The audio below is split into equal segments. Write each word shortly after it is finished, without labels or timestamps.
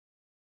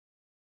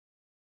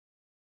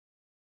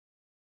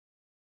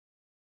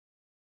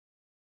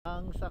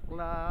Ang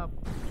saklap.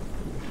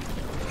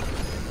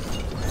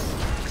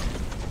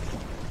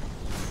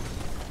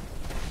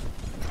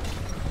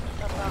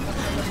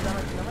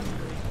 Napakasalamat naman.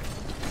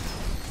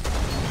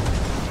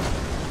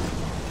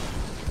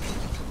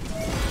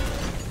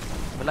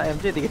 Wala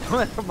MJ, di kita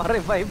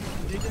ma-revive.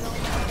 Hindi ko na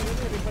ako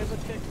makakalimutan. Revive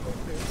at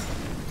checkpoint eh.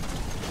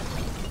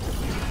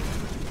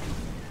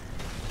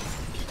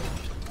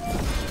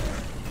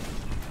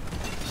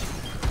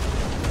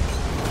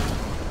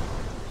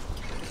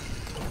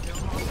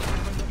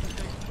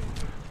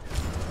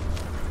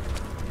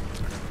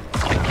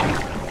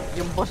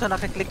 Yung boss na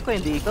nakiklik ko,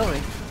 hindi ikaw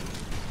eh.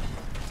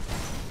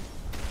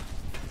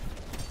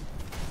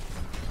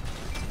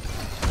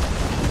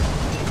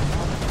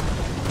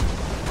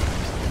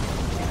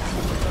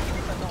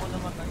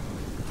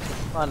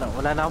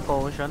 Wala na akong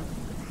potion.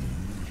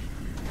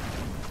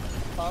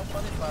 Pao pa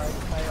ni Pao,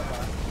 kaya ba?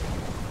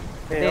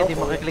 Hindi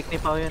makiklik ni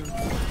Pao yun.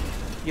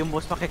 Yung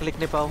boss makiklik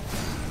ni Pao.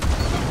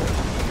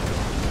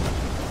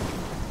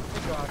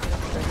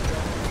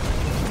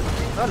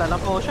 Wala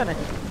lang potion eh.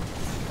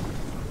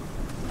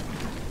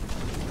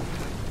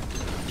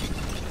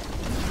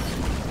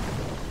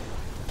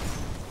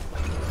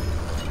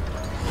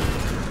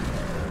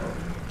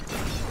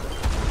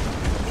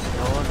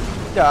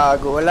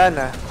 Gago, wala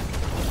na.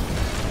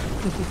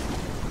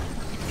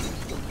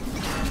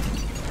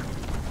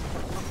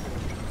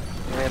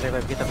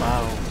 Revive kita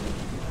pa ako.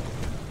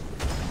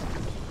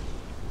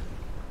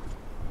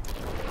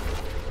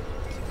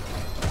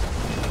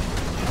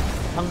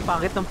 Ang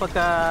pangit ng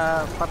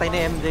pagkapatay ni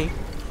MJ.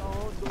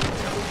 Oo, doon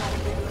ako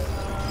bigla na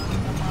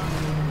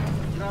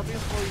grabe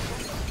yung poison.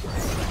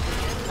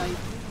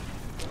 Lightning.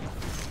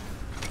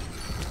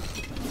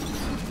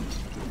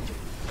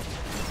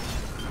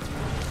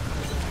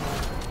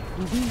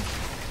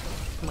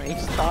 May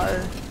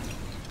star.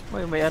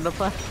 May ano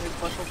pa. May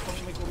pasok pang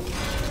may kuruna.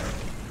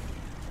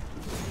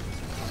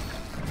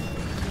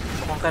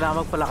 Kung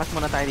kailangan magpalakas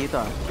muna tayo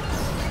dito ah.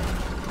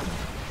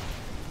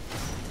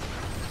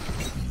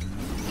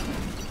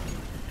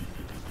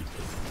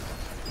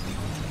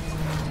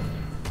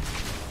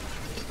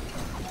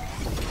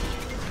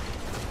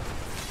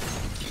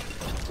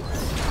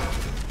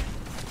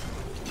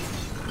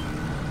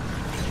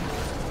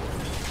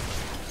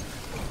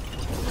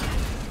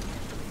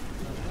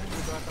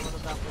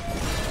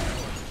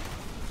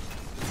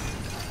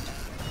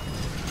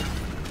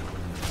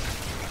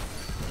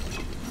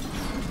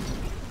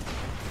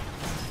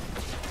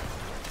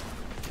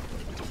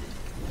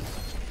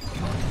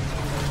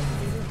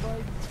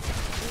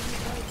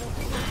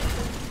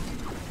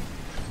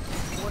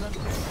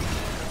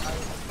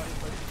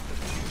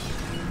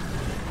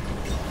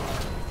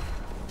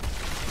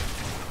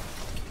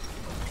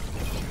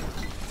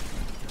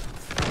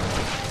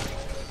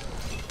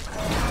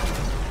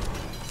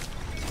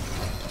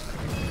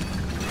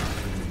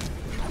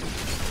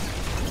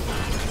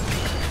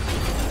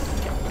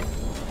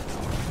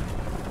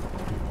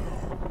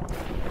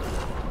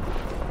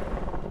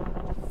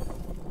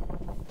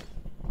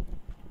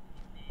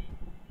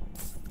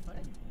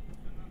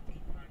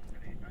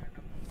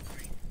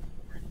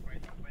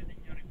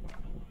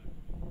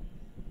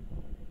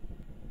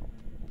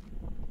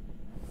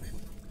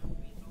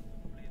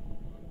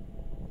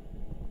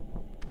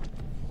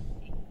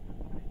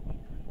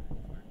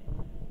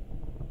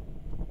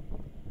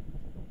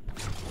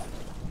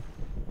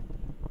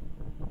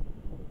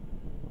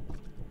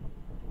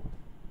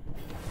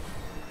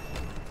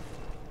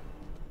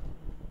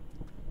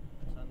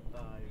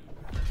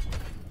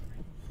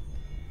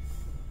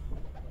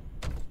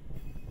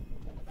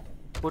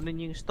 Kunin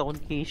niyo yung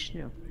stone case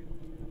niyo.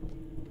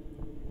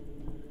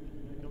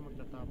 Ito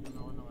magtatapon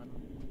ako ng ano.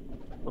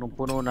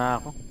 Punong-puno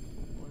na ako.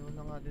 Puno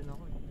na nga din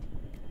ako eh.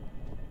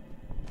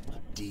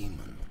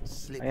 Demon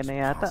slipped Ayan na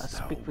yata.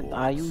 past Speak our with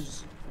walls.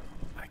 Ayuz.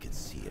 I can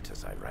see it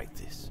as I write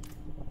this.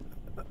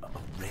 A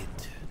red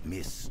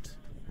mist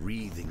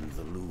wreathing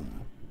the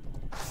loom,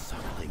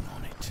 suckling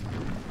on it.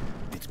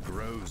 It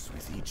grows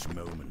with each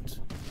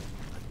moment.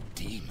 A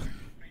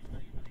demon,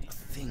 a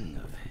thing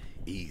of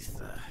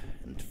ether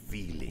and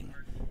feeling.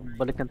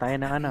 Balikan tayo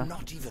ng ano.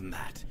 Not even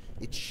that.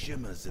 It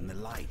shimmers in the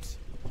light.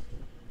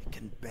 It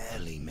can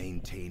barely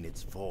maintain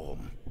its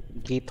form.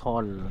 Gate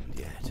hall. And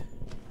yet,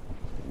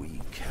 we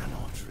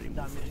cannot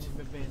remove Dami it. rin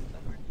bebenta.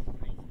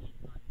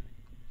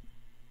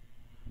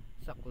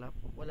 Saklap.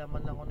 Wala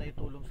man lang ako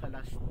naitulong sa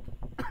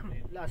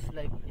last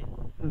life niya.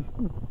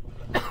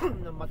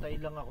 Namatay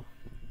lang ako.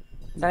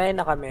 Sanay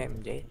na kami,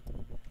 MJ.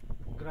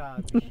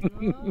 Grabe siya.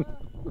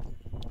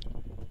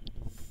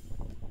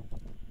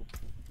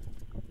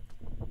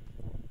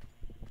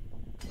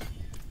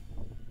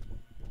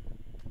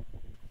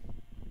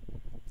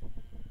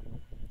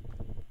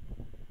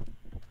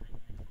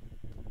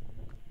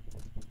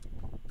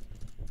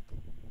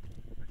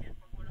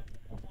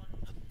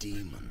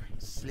 Demon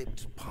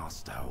slipped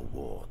past our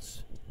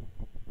wards.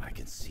 I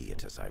can see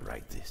it as I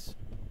write this.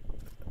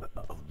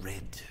 A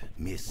red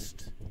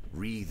mist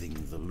wreathing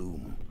the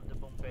loom,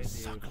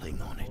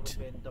 suckling on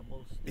it.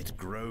 It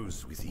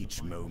grows with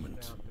each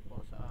moment.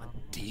 A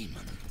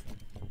demon,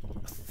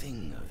 A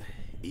thing of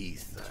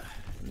ether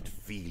and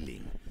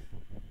feeling.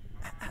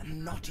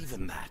 And not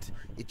even that.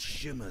 It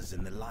shimmers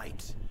in the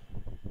light.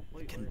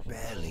 It can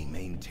barely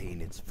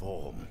maintain its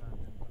form.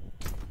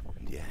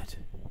 And yet,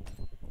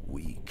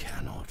 we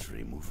cannot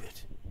remove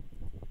it.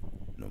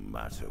 No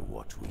matter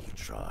what we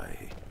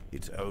try,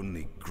 it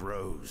only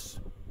grows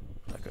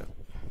like a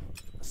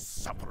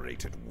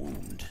suppurated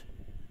wound.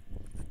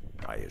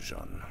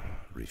 Ayajan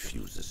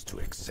refuses to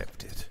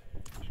accept it.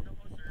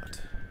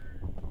 But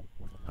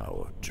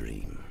our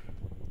dream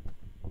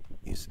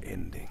is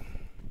ending.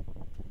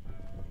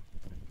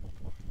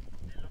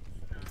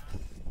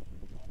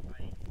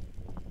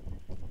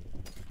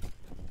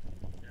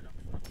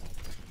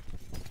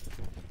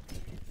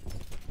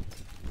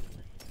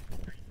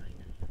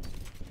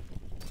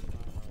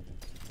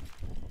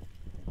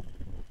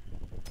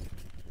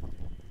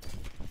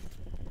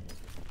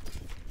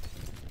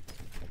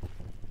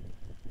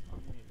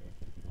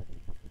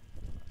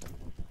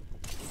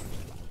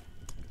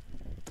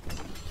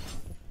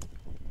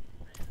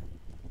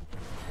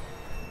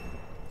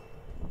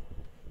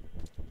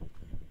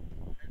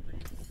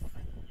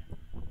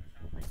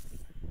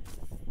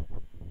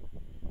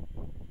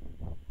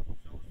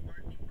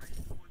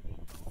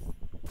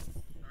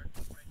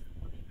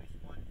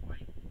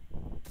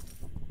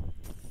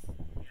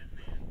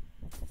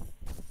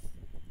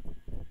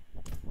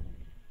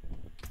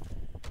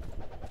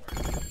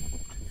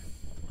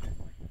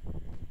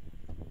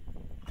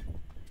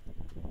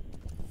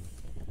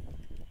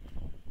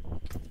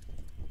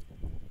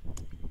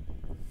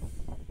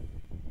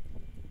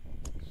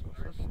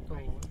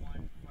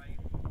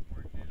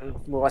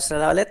 Bukas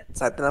na ulit.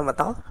 Sa atin ang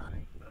mata ko.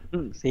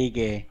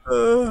 Sige.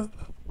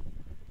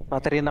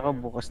 Battery na ako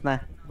bukas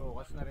na.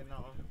 Bukas na rin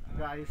ako.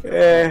 Guys,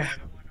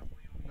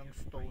 ng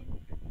stone.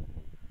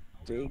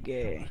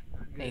 Sige.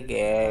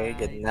 Sige,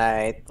 good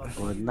night.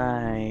 Good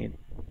night.